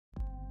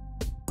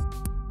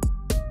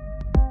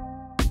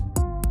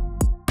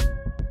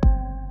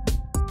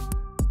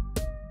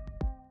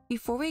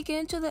Before we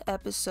get into the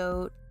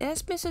episode, it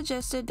has been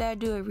suggested that I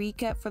do a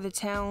recap for the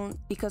town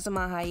because of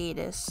my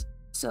hiatus.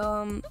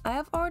 So I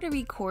have already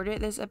recorded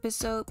this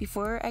episode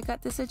before I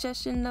got the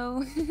suggestion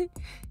though.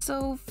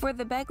 So for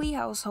the Bagley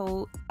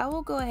household, I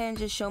will go ahead and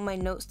just show my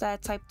notes that I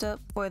typed up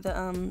for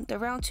the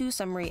round 2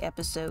 summary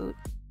episode.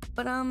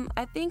 But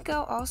I think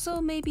I'll also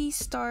maybe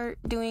start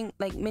doing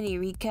like mini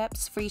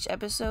recaps for each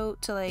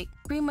episode to like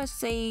pretty much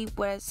say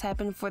what's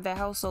happened for the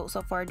household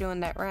so far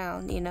during that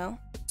round, you know?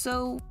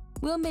 So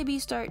we'll maybe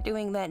start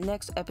doing that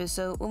next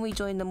episode when we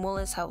join the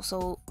Mullis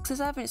household, since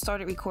I haven't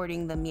started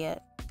recording them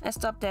yet. I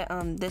stopped at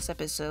this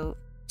episode.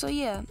 So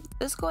yeah,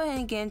 let's go ahead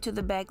and get into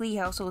the Bagley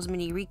household's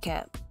mini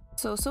recap.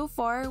 So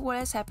far what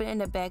has happened in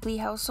the Bagley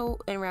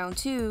household in round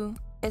 2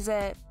 is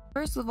that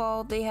first of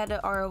all, they had a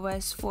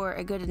ROS for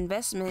a good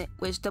investment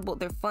which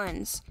doubled their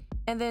funds.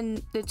 And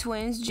then the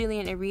twins,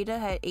 Jillian and Rita,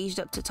 had aged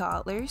up to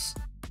toddlers.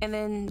 And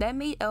then that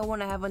made Elle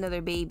want to have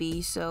another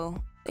baby, so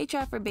they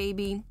tried for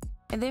baby.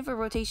 And then for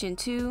rotation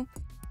 2,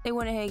 they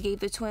went ahead and gave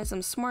the twins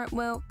some smart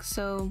milk,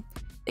 so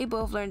they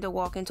both learned to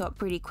walk and talk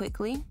pretty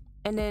quickly.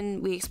 And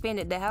then we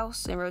expanded the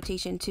house in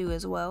rotation 2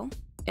 as well.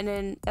 And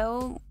then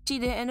Elle, she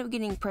did end up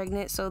getting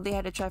pregnant, so they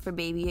had to try for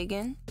baby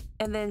again.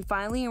 And then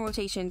finally in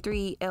rotation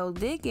 3, Elle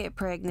did get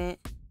pregnant.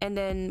 And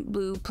then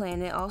Blue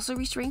Planet also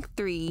reached rank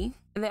 3.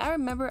 And then I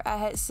remember I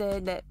had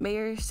said that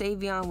Mayor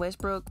Savion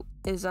Westbrook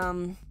is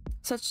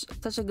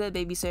such a good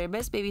babysitter,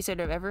 best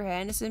babysitter I've ever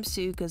had in The Sims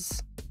 2,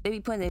 because they be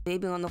putting their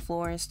baby on the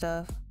floor and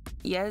stuff.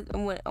 Yeah,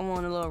 I'm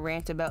on a little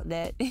rant about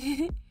that.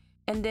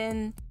 And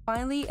then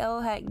finally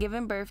Elle had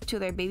given birth to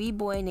their baby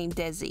boy named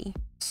Desi.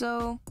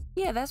 So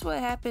yeah, that's what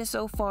happened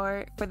so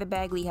far for the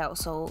Bagley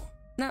household.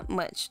 Not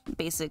much,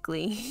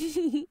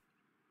 basically.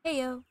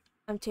 Heyo,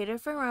 I'm Tater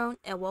Ferone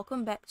and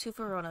welcome back to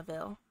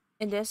Feronaville.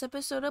 In this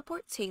episode of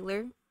Port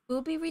Taylor,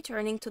 we'll be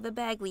returning to the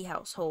Bagley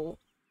household.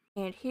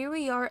 And here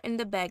we are in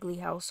the Bagley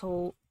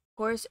household. Of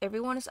course,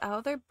 everyone is out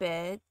of their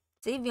bed.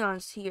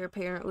 Savion's here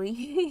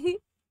apparently.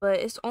 But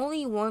it's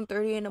only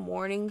 1:30 in the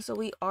morning, so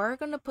we are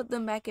gonna put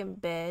them back in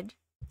bed.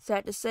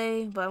 Sad to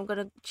say, but I'm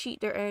gonna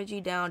cheat their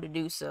energy down to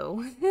do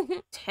so.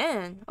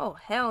 10? Oh,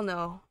 hell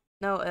no.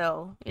 No,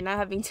 Elle, you're not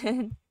having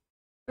 10.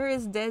 Where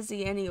is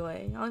Desi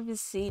anyway? I don't even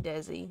see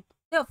Desi.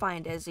 They'll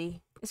find Desi.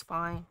 It's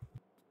fine.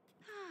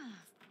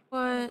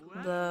 What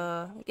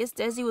the... I guess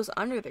Desi was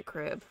under the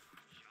crib.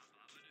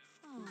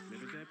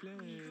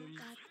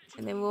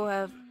 And then we'll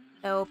have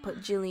Elle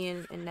put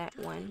Jillian in that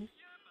one.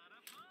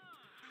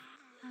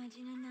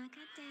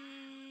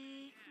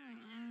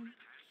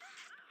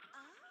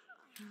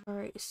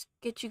 Alright, let's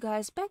get you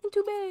guys back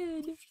into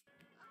bed.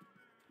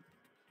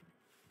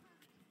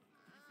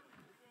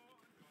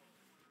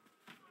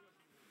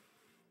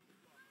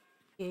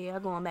 Yeah,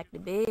 I'm going back to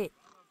bed.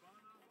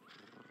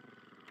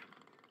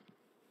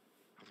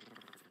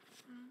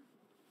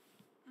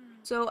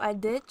 So I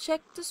did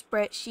check the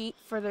spreadsheet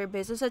for their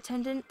business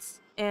attendance,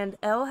 and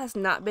Elle has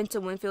not been to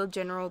Winfield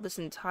General this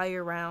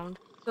entire round.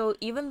 So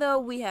even though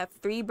we have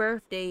 3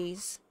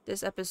 birthdays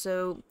this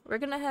episode, we're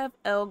gonna have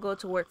Elle go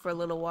to work for a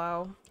little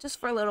while. Just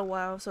for a little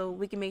while, so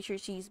we can make sure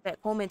she's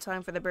back home in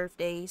time for the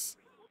birthdays.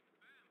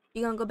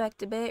 You gonna go back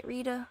to bed,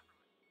 Rita?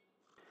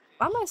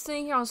 Why am I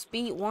sitting here on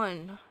speed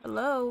 1?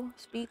 Hello?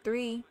 Speed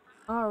 3.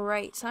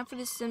 Alright, time for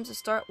the Sims to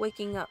start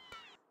waking up.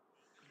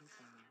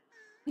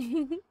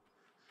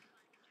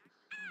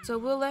 So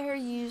we'll let her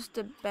use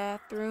the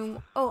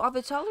bathroom. Oh, are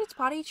the toilets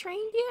potty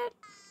trained yet?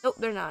 Nope,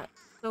 they're not.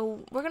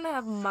 So we're gonna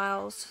have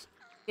Miles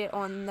get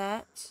on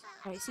that.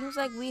 Alright, seems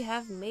like we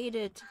have made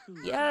it.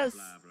 Yes!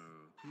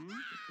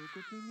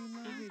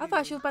 I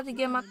thought she was about to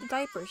get him out the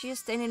diaper. She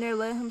just standing there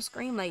letting him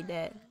scream like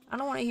that. I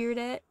don't want to hear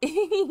that.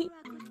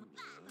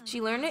 She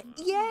learned it?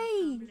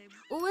 Yay!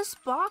 Oh, it's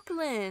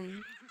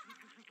sparkling.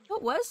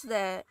 What was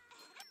that?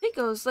 I think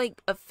it was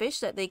like a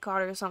fish that they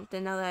caught or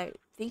something, now that I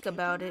think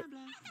about it.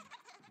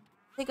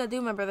 I think I do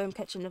remember them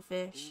catching the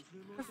fish.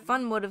 Her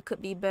fun motive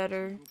could be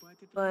better,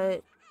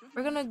 but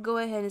we're gonna go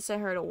ahead and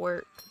send her to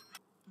work.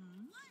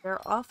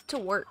 They're off to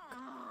work.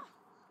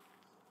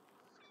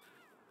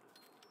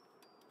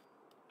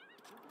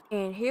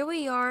 And here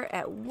we are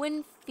at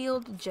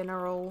Winfield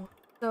General.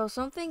 So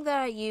something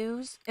that I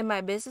use in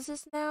my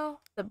businesses now,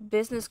 the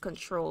business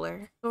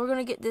controller. So we're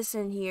gonna get this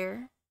in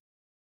here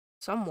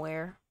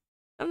somewhere.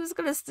 I'm just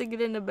gonna stick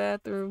it in the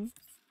bathroom.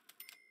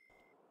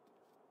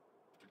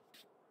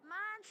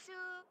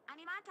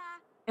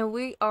 And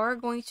we are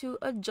going to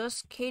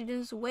adjust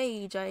Caden's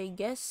wage, I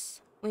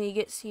guess, when he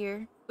gets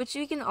here. Which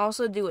we can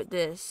also do with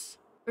this.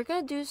 We're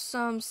gonna do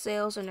some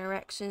sales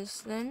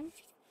interactions then.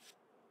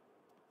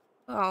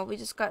 Oh, we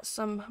just got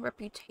some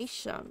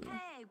reputation.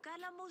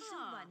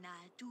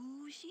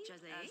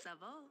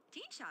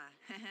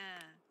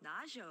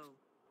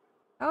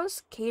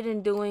 How's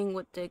Caden doing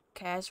with the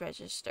cash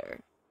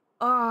register?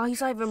 Oh,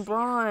 he's not even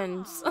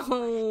bronze.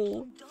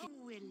 Oh.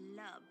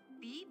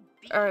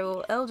 Alright,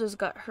 well, Elle just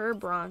got her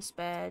bronze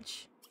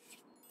badge.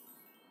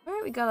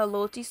 Alright, we got a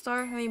loyalty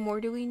star. How many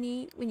more do we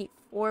need? We need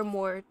 4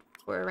 more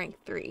for rank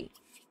 3.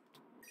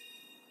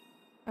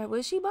 Alright, what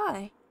did she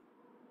buy?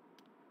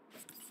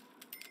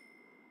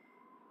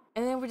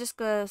 And then we're just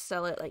gonna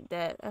sell it like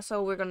that. That's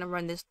how we're gonna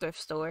run this thrift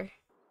store.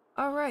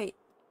 Alright.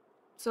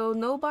 So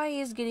nobody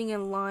is getting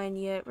in line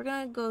yet. We're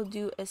gonna go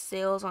do a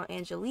sales on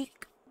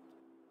Angelique.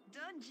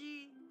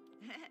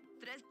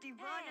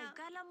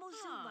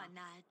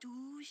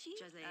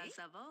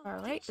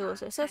 Alright, it was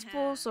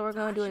successful, so we're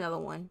gonna do another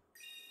one.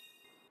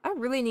 I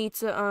really need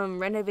to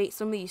renovate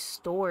some of these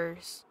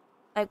stores.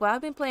 Like while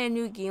I've been playing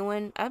New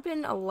Gillian, I've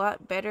been a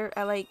lot better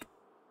at like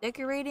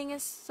decorating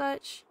and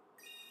such.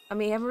 I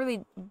mean, I haven't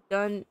really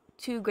done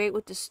too great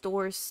with the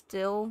stores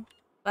still,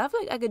 but I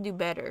feel like I could do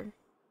better.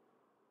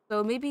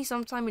 So maybe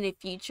sometime in the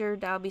future,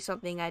 that'll be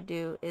something I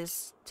do,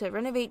 is to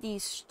renovate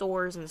these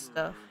stores and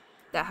stuff.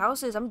 The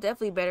houses, I'm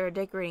definitely better at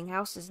decorating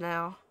houses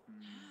now.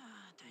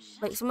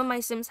 Like some of my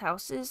Sims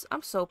houses,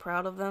 I'm so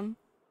proud of them.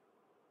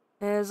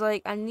 And it's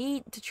like, I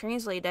need to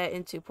translate that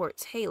into Port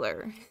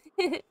Taylor.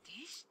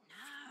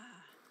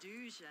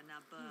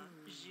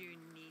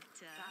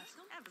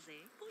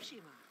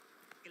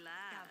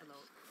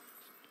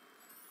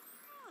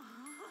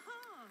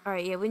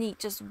 Alright, yeah, we need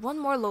just one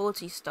more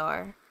loyalty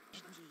star.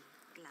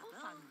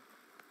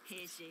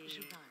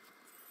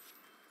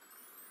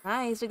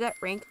 Nice, we got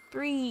rank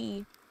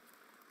 3.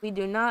 We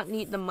do not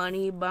need the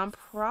money, but I'm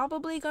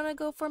probably gonna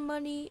go for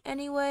money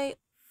anyway.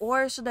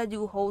 Or should I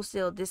do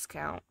wholesale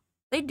discount?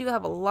 They do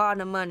have a lot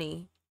of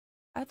money.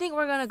 I think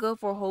we're gonna go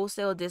for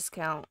wholesale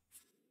discount,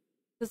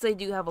 because they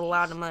do have a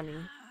lot of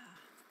money.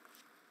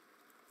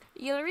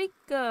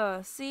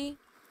 Eureka! See?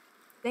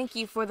 Thank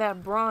you for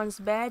that bronze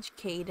badge,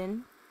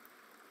 Caden.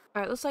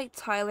 Alright, looks like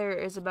Tyler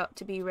is about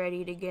to be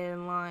ready to get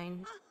in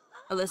line.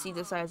 Unless he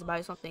decides to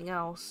buy something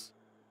else.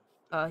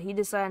 He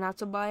decided not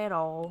to buy at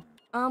all.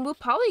 We'll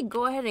probably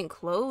go ahead and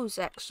close,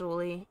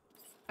 actually.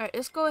 Alright,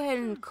 let's go ahead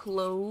and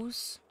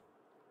close.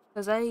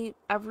 Because I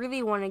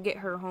really want to get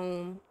her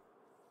home.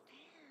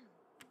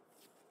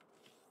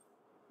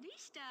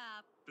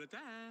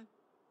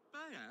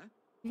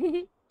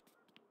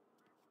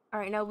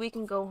 Alright, now we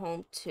can go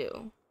home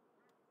too.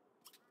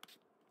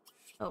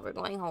 Oh, we're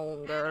going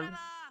home, girl.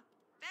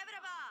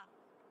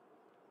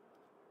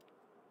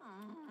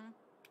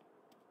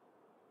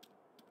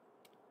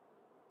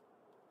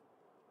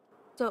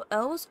 So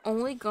Elle was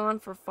only gone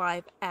for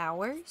 5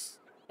 hours.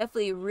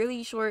 Definitely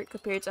really short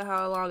compared to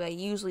how long I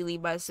usually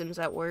leave my Sims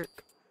at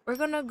work. We're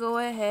gonna go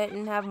ahead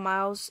and have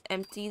Miles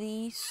empty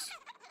these.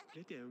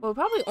 We'll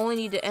probably only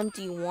need to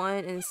empty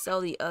one and sell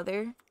the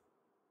other.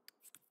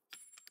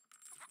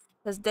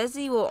 Because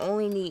Desi will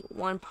only need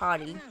one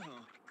potty.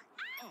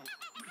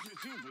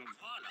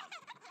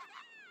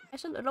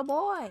 That's a little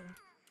boy.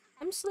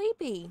 I'm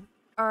sleepy.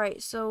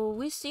 Alright, so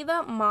we see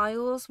that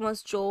Miles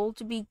wants Joel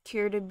to be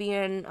cured of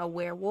being a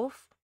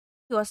werewolf.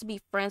 He wants to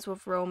be friends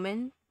with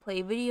Roman,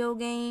 play a video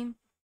game,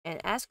 and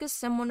ask us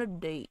someone a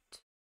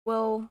date.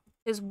 Well,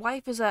 his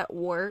wife is at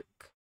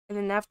work, and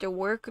then after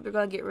work, they're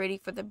gonna get ready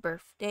for the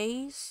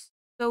birthdays.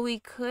 So we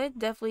could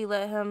definitely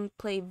let him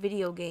play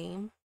video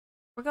game.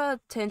 We're gonna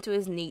tend to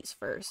his needs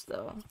first,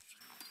 though.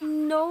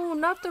 No,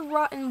 not the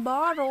rotten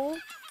bottle.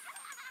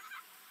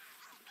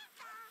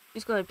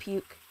 He's gonna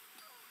puke.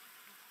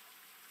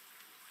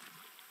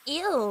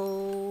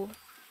 Ew.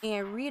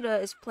 And Rita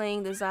is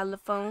playing the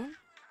xylophone.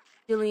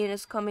 Jillian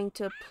is coming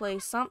to play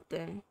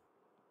something.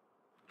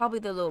 Probably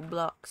the little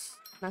blocks.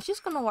 Now she's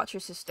gonna watch her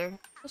sister.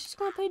 But she's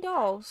gonna play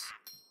dolls.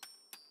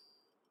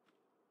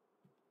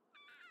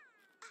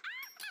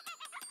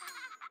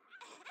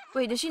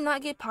 Wait, did she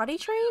not get potty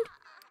trained?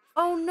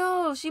 Oh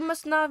no, she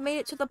must not have made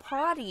it to the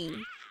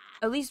potty.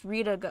 At least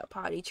Rita got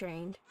potty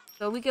trained.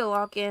 So we can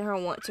lock in her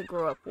want to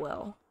grow up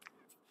well.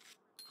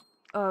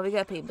 Oh, we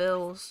gotta pay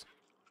bills.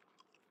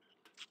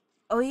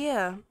 Oh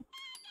yeah.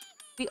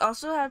 We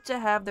also have to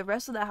have the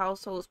rest of the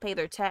households pay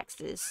their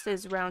taxes,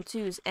 since round 2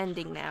 is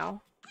ending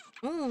now.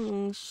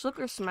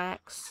 Sugar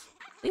smacks.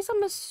 At least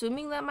I'm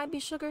assuming that might be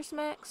sugar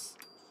smacks.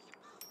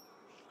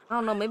 I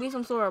don't know, maybe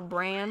some sort of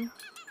brand.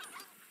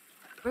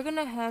 We're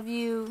gonna have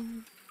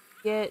you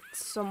get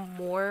some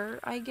more,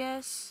 I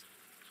guess.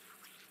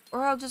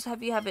 Or I'll just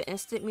have you have an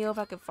instant meal if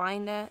I can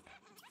find that.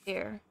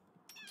 Here.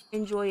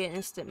 Enjoy an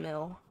instant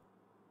meal.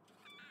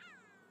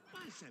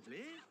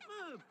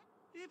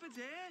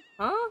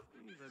 Huh?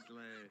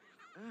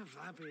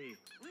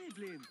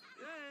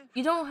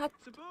 You don't have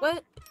to,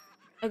 what?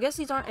 I guess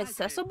these aren't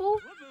accessible?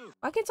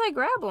 Why can't I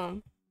grab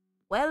them?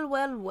 Well,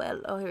 well,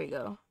 well. Oh, here we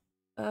go.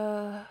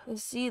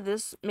 Let's see.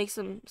 This makes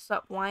him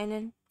stop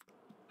whining.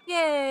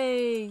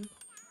 Yay!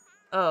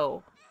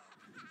 Oh.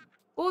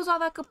 What was all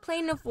that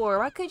complaining for?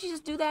 Why couldn't you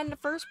just do that in the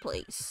first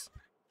place?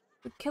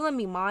 You're killing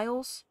me,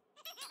 Miles.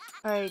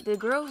 Alright, the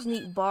girls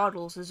need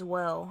bottles as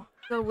well.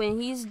 So when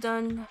he's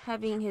done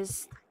having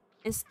his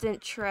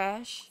instant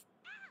trash,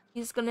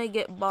 he's gonna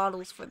get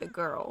bottles for the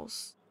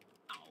girls.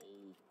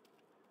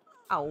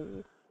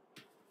 Ow.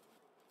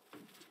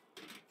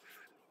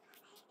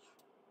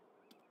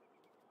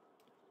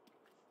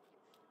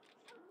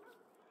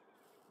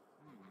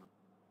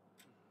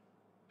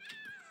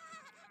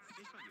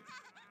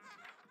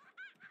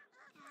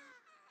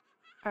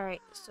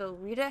 Alright, so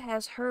Rita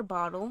has her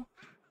bottle.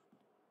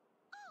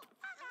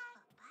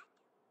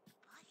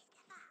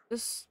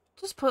 Just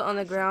put it on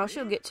the ground.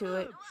 She'll get to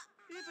it.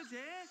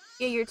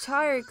 Yeah, you're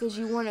tired because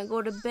you want to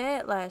go to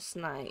bed last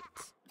night.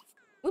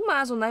 We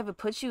might as well not even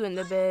put you in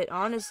the bed,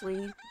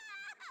 honestly.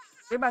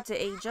 You're about to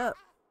age up.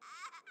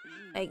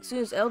 Like, as soon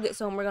as Elle gets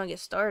home, we're gonna get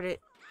started.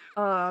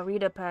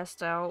 Rita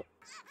passed out.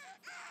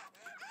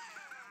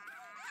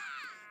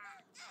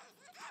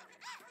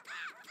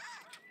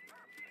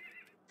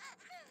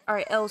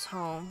 Alright, Elle's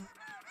home.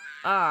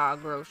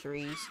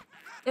 Groceries.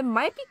 It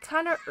might be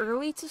kind of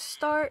early to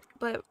start,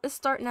 but let's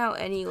start now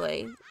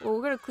anyway. Well,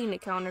 we're gonna clean the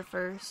counter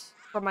first,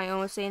 for my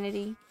own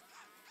sanity.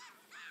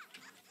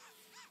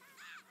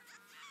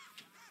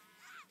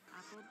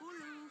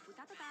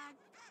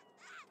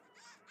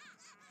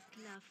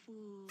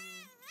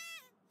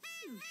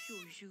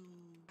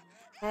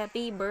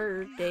 Happy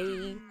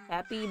birthday.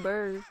 Happy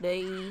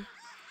birthday.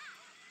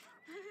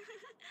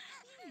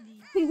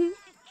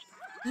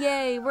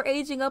 Yay, we're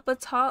aging up a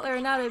toddler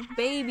and not a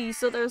baby,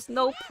 so there's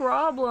no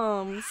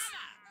problems.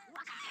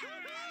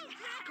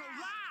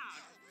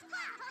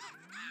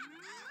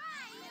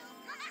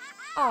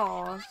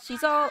 Aw,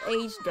 she's all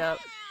aged up.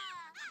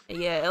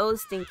 Yeah, Elle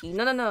is stinky.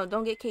 No,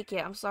 don't get cake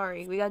yet. I'm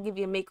sorry. We gotta give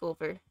you a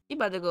makeover. You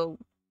about to go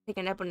take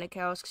a nap on the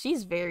couch.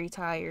 She's very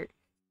tired.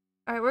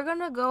 Alright, we're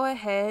gonna go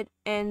ahead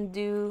and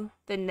do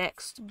the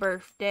next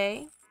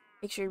birthday.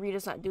 Make sure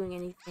Rita's not doing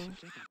anything.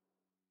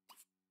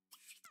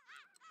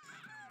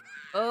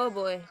 Oh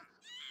boy.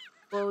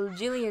 Well,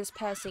 Jillian's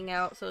passing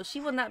out, so she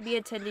will not be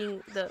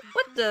attending the—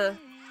 What the?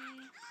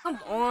 Come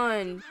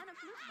on.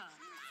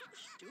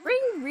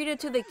 Bring Rita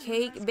to the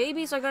cake.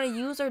 Babies are gonna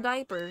use their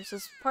diapers.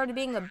 It's part of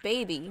being a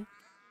baby.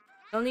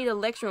 Don't need to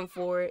lecture them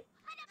for it.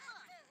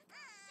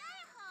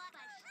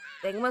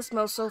 They must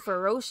smell so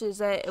ferocious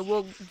that it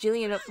woke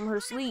Jillian up from her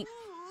sleep.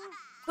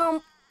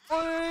 Come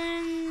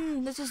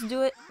on. Let's just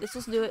do it. Let's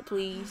just do it,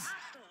 please.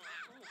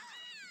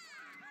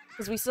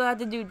 Because we still have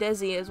to do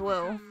Desi as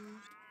well.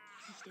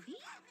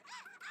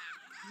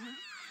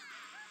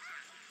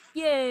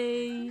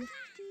 Yay!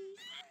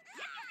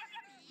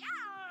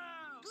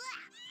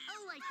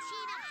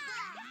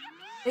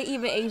 They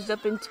even aged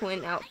up in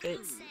twin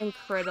outfits.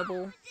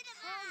 Incredible.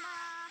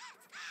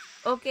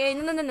 Okay,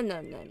 no.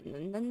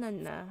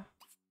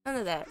 None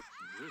of that.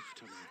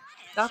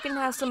 Y'all can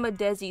have some of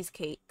Desi's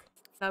cake.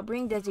 Now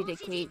bring Desi the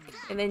cake,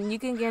 and then you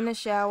can get in the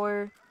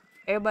shower.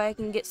 Everybody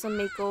can get some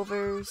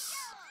makeovers.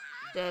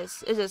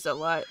 It's just a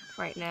lot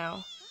right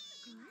now.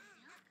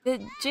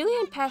 Did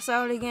Jillian pass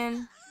out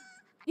again?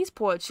 These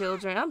poor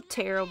children, I'm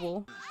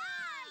terrible.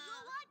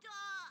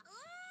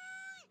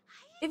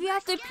 If you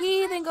have to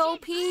pee, then go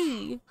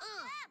pee.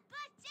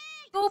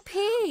 Go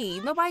pee.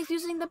 Nobody's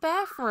using the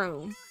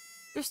bathroom.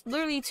 There's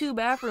literally 2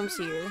 bathrooms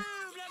here.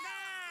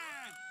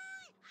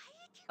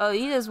 Oh,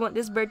 you just want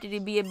this birthday to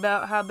be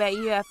about how bad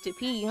you have to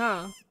pee,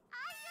 huh?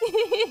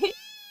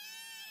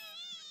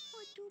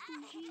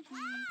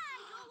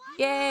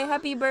 Yay,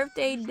 happy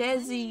birthday,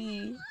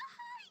 Desi.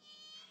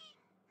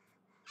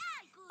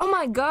 Oh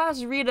my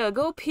gosh, Rita,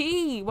 go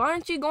pee. Why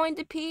aren't you going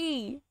to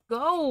pee?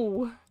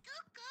 Go.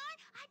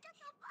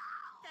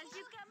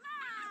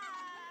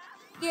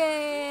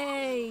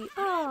 Yay.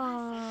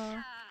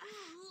 Aww.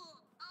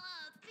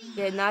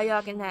 Yeah, now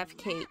y'all can have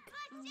cake.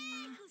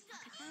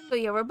 So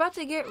yeah, we're about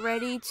to get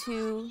ready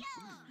to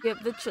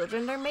give the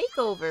children their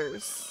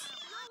makeovers.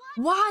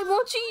 Why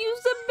won't you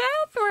use the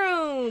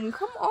bathroom?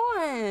 Come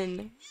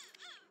on.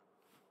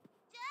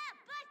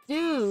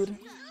 Dude,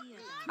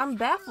 I'm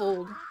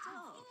baffled.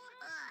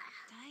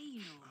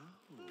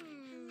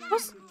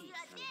 What's...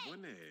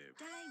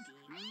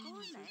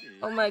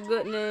 Oh my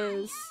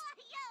goodness.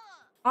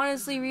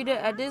 Honestly, Rita,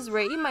 at this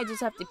rate, you might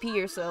just have to pee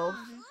yourself.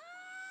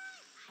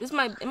 It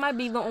might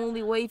be the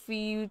only way for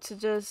you to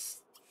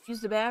just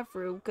use the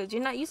bathroom, because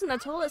you're not using the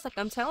toilets like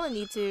I'm telling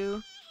you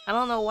to. I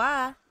don't know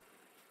why.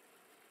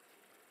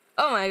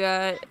 Oh my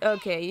god.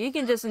 Okay, you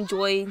can just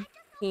enjoy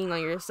peeing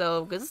on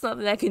yourself, because it's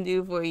nothing I can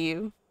do for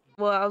you.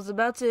 Well, I was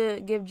about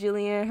to give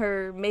Jillian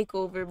her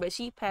makeover, but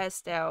she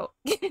passed out.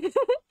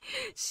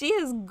 She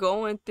is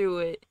going through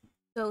it.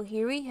 So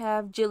here we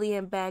have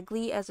Jillian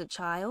Bagley as a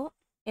child,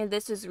 and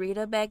this is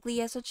Rita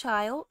Bagley as a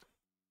child,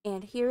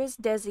 and here is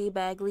Desi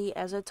Bagley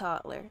as a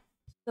toddler.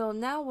 So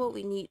now what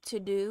we need to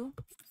do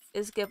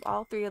is give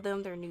all 3 of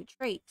them their new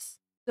traits.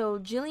 So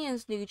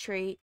Jillian's new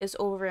trait is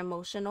over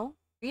emotional,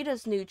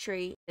 Rita's new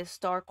trait is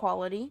star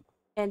quality,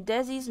 and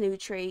Desi's new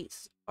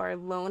traits are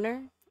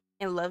loner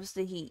and loves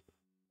the heat.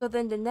 So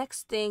then the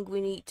next thing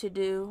we need to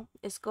do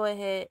is go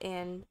ahead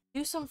and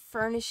do some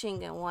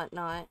furnishing and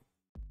whatnot.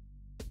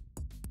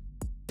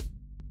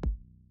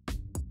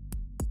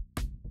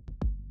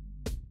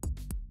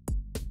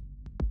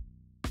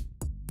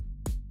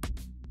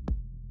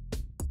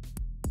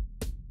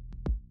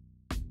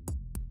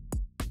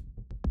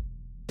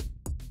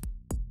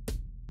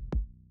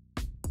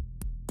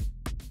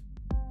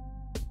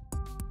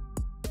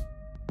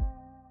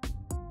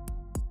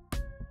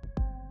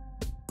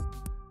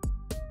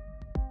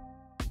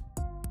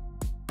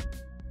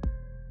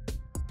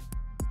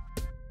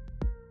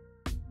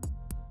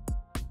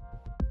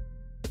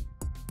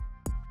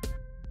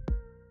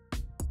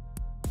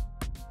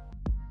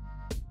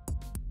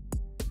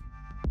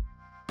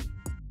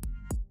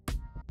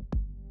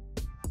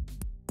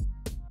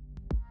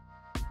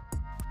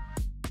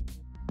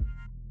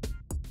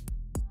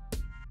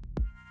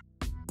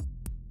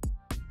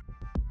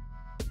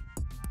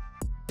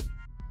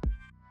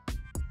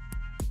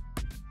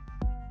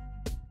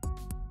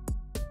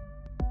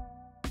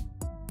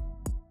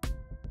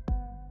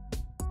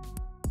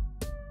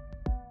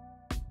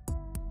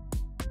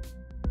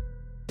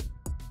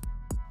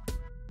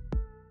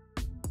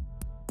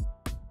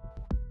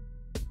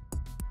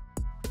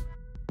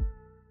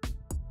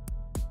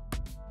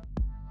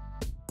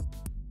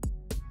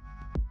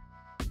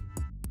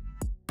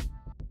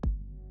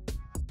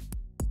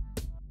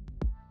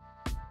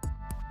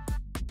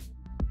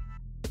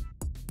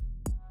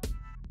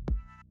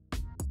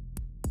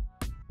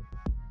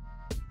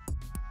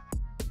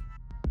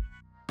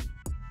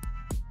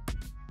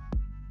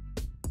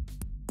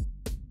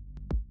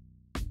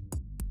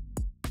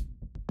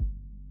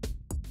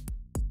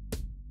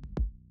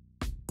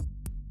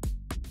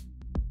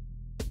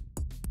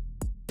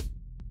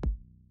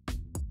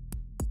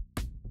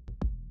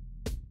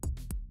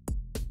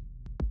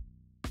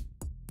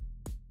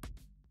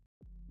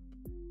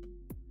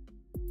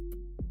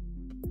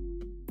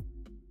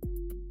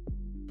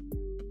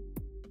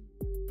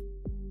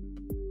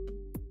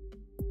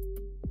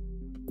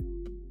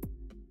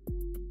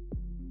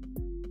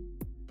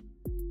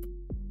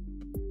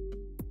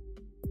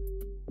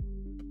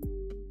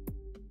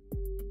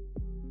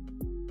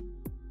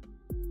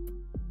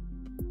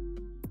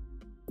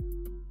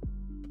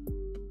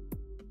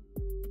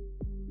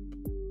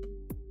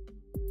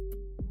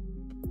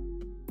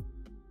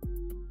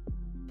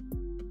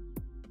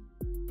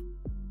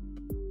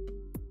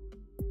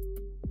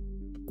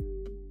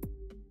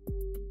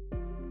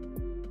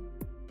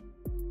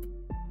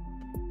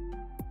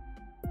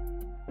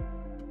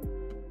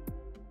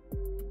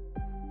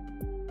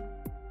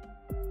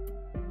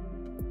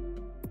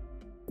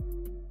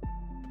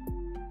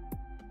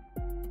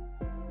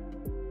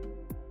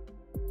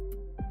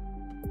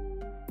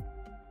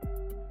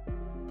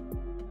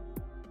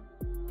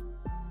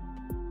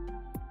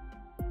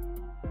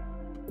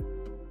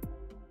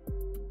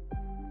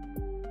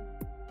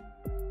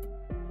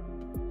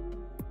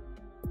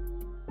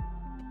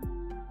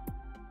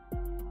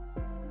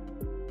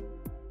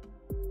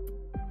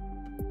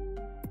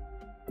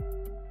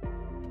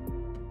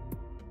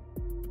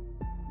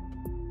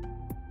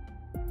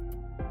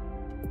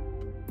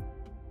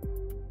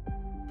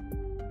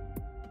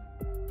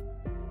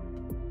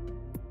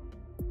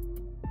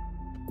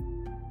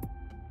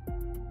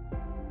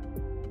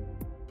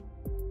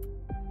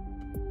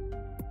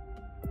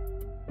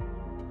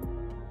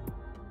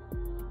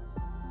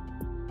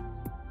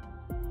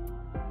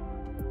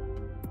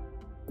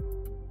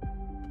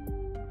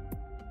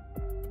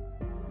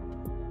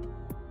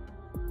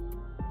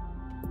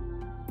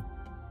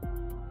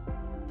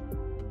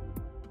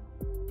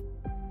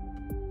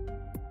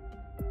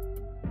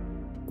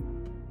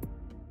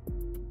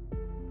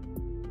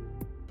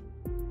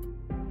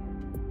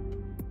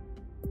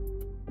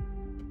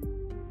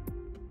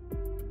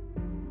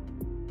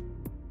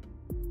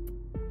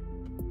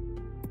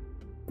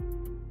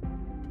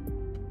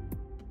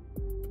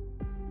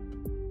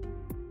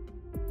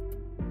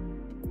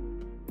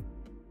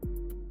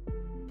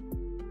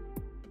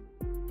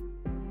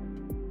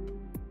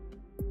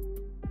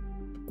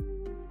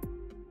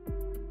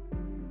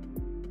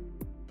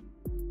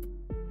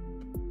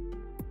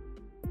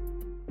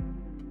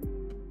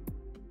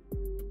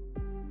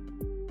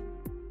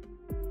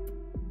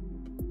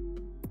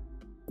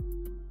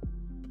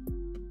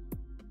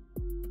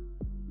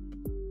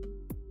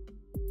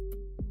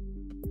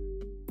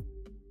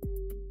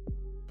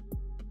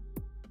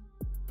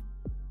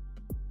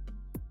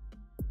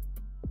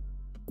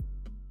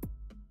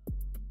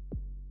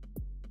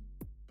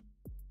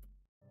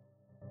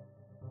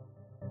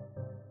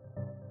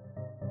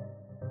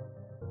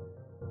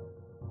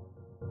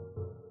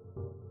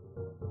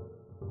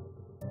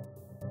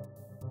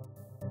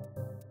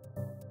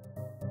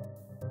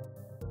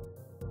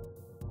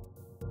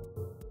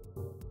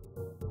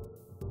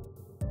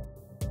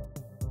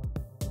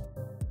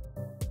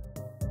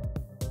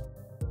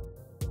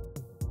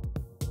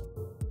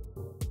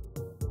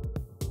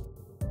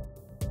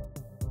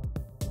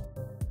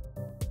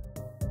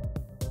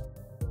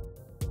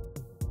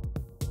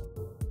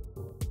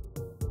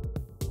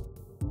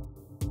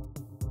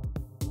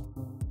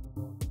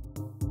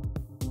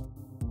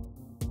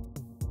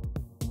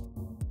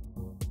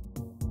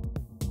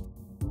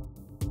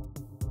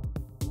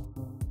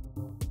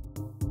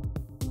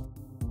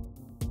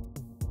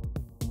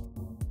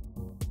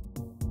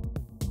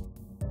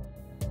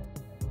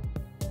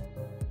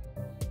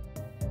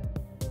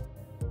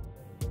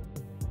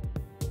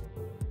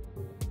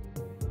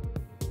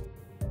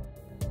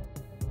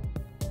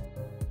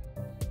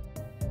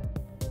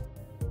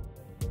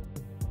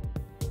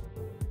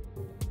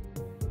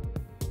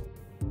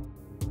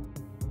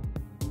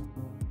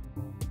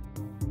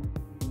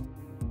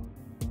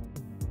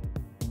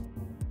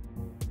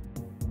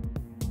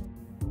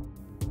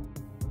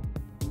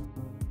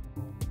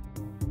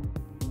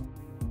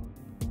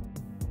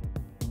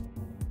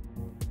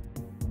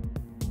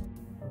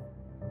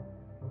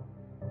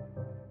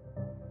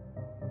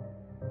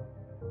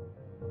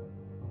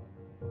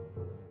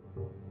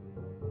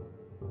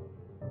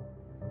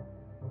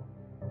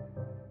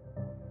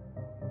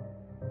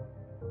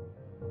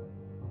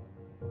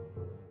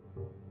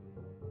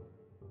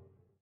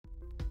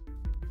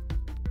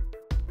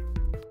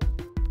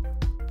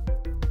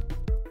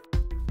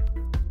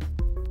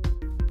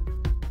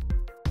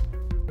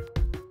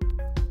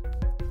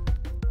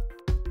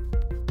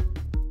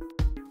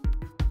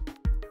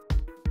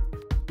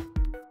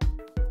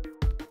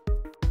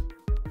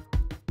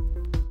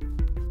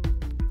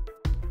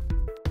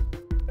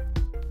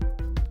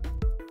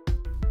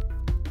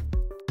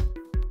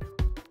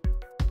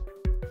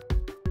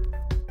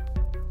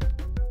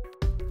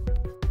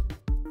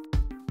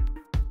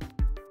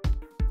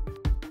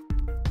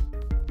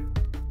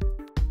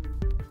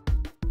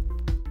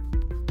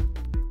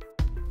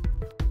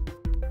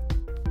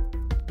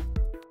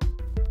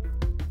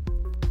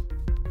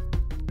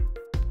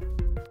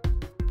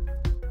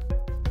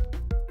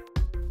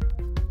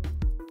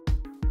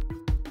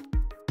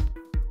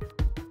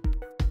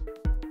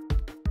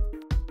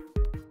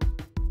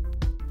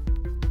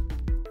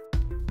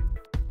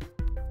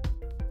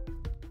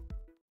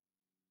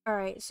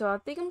 Alright, so I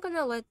think I'm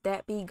gonna let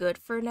that be good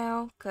for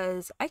now,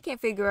 because I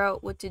can't figure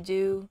out what to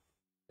do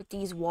with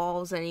these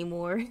walls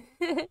anymore.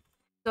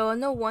 So I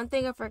know one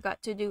thing I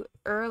forgot to do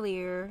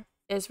earlier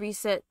is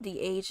reset the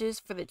ages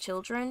for the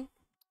children.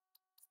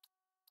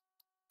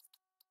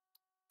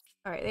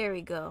 Alright, there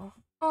we go.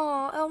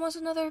 Oh, Elma's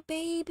another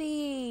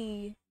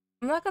baby!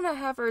 I'm not gonna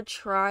have her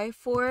try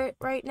for it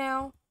right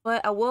now,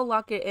 but I will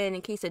lock it in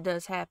case it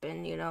does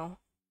happen, you know.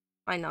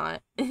 Why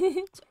not?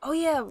 Oh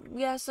yeah,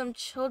 we have some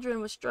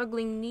children with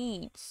struggling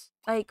needs.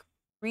 Like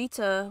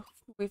Rita,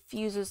 who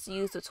refuses to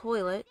use the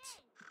toilet.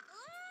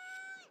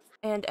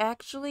 And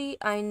actually,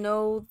 I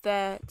know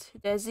that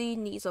Desi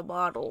needs a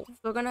bottle.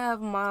 We're gonna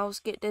have Miles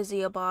get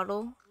Desi a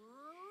bottle.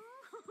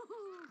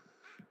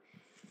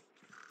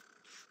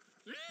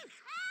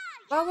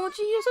 Why won't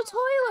you use the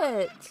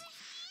toilet?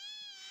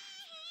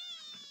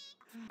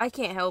 I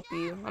can't help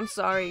you. I'm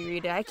sorry,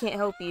 Rita. I can't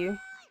help you.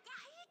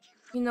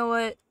 You know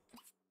what?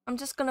 I'm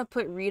just gonna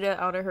put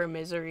Rita out of her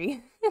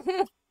misery.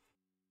 Why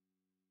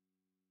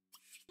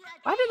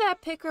did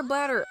that pick her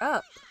bladder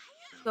up?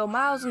 So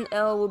Miles and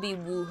Elle will be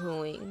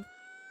woohooing.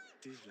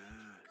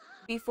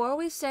 Before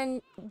we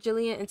send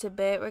Jillian into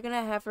bed, we're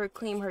gonna have her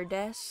clean her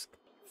desk.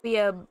 But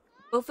yeah,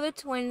 both of the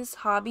twins'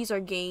 hobbies are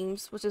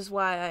games, which is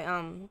why I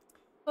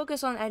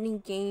focus on adding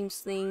games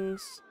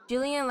things.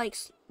 Jillian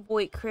likes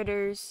void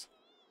critters.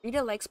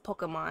 Rita likes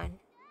Pokemon.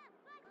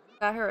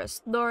 Got her a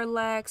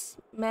Snorlax,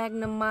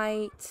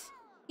 Magnemite,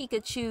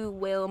 Pikachu,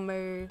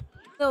 Wailmer,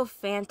 little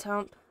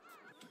Phantom.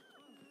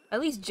 At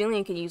least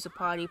Jillian can use a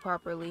potty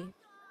properly.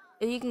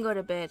 And you can go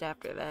to bed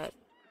after that.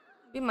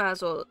 We might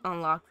as well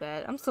unlock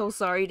that. I'm so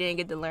sorry you didn't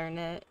get to learn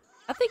that.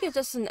 I think it's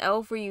just an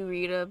L for you,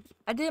 Rita.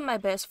 I did my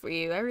best for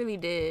you. I really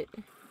did.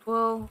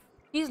 Well,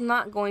 she's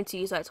not going to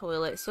use that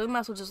toilet, so we might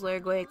as well just let her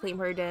go ahead and clean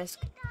her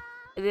desk.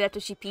 And then after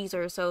she pees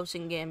herself, she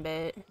can get in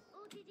bed.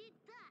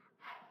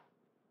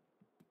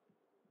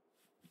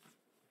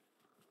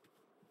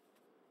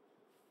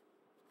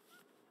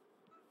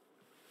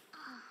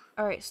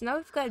 Alright, so now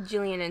we've got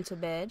Jillian into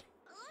bed.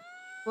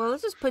 Well,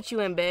 let's just put you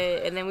in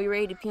bed, and then we're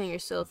ready to pee on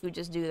yourself. You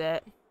just do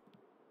that.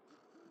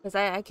 Because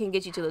I can't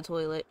get you to the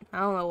toilet. I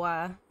don't know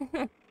why.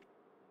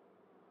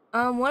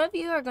 One of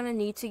you are gonna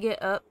need to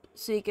get up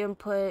so you can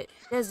put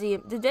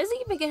Desi. Did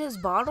Desi even get his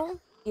bottle?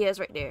 Yeah, it's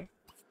right there.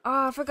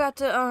 Oh, I forgot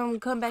to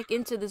come back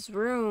into this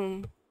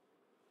room.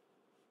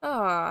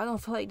 Oh, I don't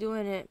feel like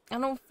doing it. I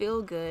don't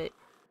feel good.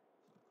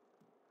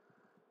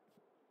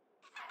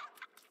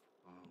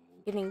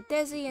 Getting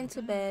Desi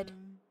into bed.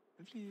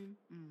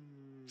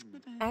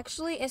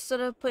 Actually, instead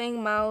of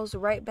putting Miles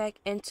right back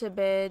into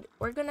bed,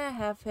 we're gonna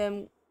have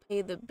him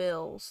pay the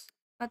bills.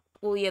 Not,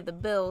 well, yeah, the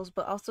bills,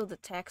 but also the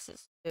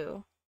taxes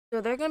too. So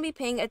they're gonna be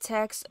paying a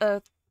tax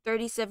of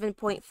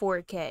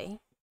 37.4K.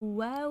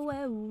 Wow,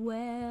 wow,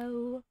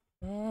 wow,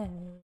 wow,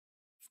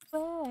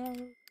 wow.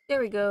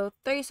 There we go,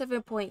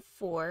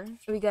 37.4.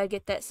 We gotta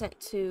get that sent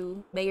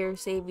to Mayor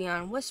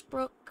Savion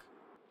Westbrook.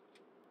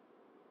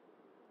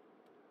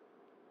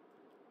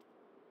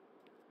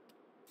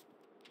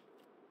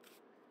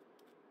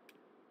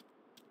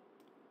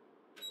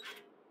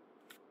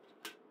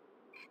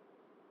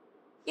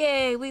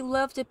 Yay, we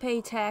love to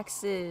pay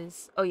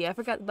taxes. Oh yeah, I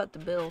forgot about the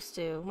bills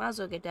too. Might as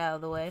well get that out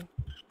of the way.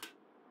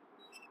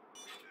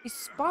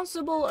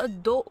 Responsible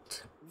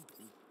adult.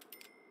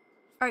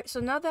 Alright,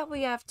 so now that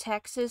we have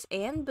taxes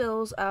and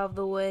bills out of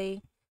the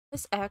way,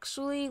 let's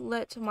actually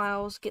let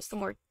Miles get some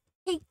more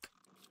cake.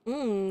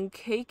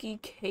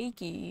 Cakey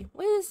cakey.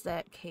 What is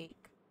that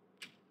cake?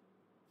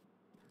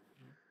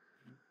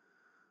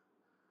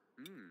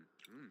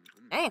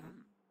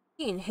 Damn,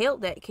 he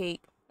inhaled that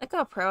cake. Look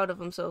how proud of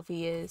himself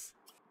he is.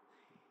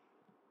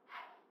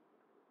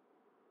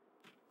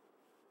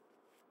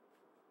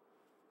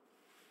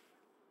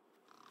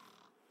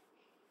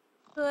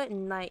 Good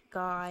night,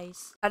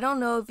 guys. I don't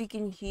know if you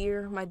can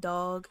hear my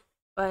dog,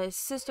 but his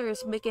sister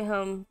is making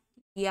him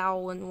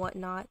yowl and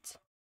whatnot.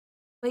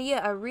 But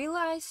yeah, I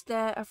realized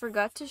that I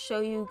forgot to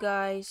show you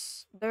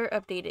guys their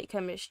updated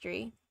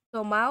chemistry.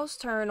 So Miles'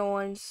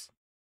 turn-ons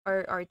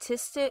are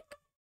artistic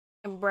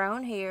and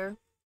brown hair,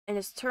 and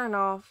his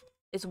turn-off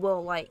is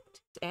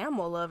well-liked.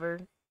 Animal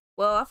lover.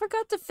 Well, I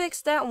forgot to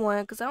fix that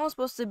one because that was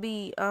supposed to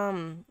be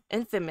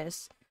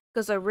infamous.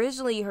 Because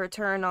originally her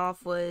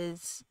turn-off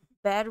was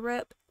bad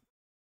rep.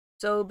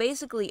 So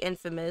basically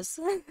infamous.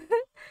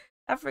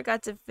 I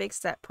forgot to fix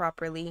that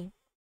properly.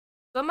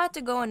 So I'm about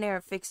to go in there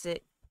and fix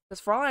it. Because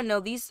for all I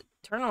know, these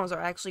turn-ons are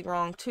actually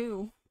wrong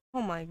too.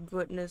 Oh my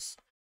goodness.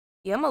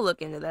 Yeah, I'm gonna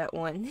look into that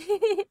one.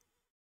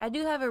 I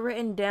do have it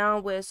written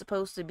down where it's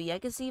supposed to be. I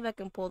can see if I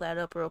can pull that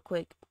up real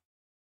quick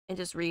and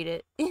just read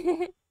it.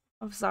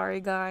 I'm sorry,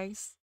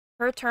 guys.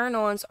 Her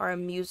turn-ons are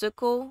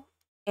musical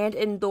and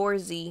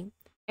indoorsy,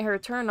 and her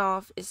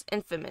turn-off is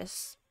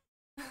infamous.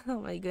 Oh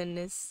my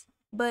goodness.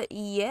 But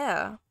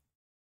yeah,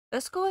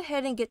 let's go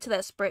ahead and get to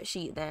that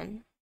spreadsheet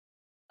then.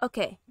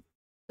 Okay,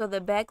 so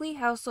the Bagley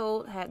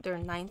household had their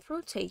 9th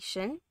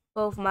rotation.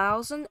 Both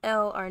Miles and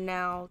Elle are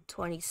now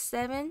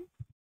 27.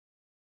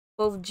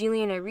 Both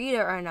Jillian and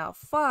Rita are now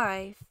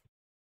 5.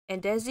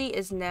 And Desi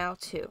is now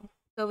 2.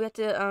 So we have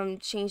to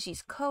change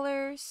these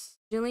colors.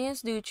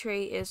 Jillian's new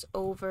trait is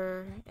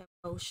over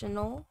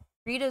emotional.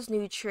 Rita's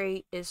new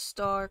trait is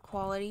star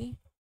quality.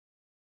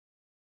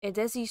 And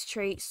Desi's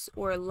traits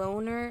were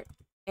loner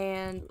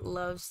and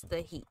loves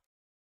the heat.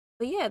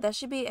 But yeah, that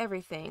should be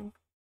everything.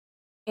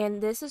 And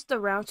this is the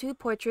round 2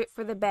 portrait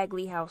for the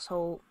Bagley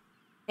household.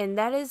 And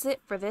that is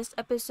it for this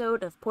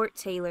episode of Port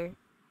Taylor.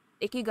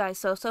 Thank you guys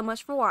so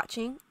much for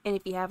watching, and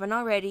if you haven't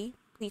already,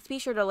 please be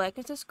sure to like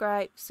and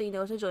subscribe so you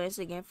know to join us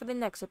again for the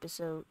next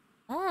episode.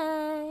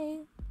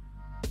 Bye!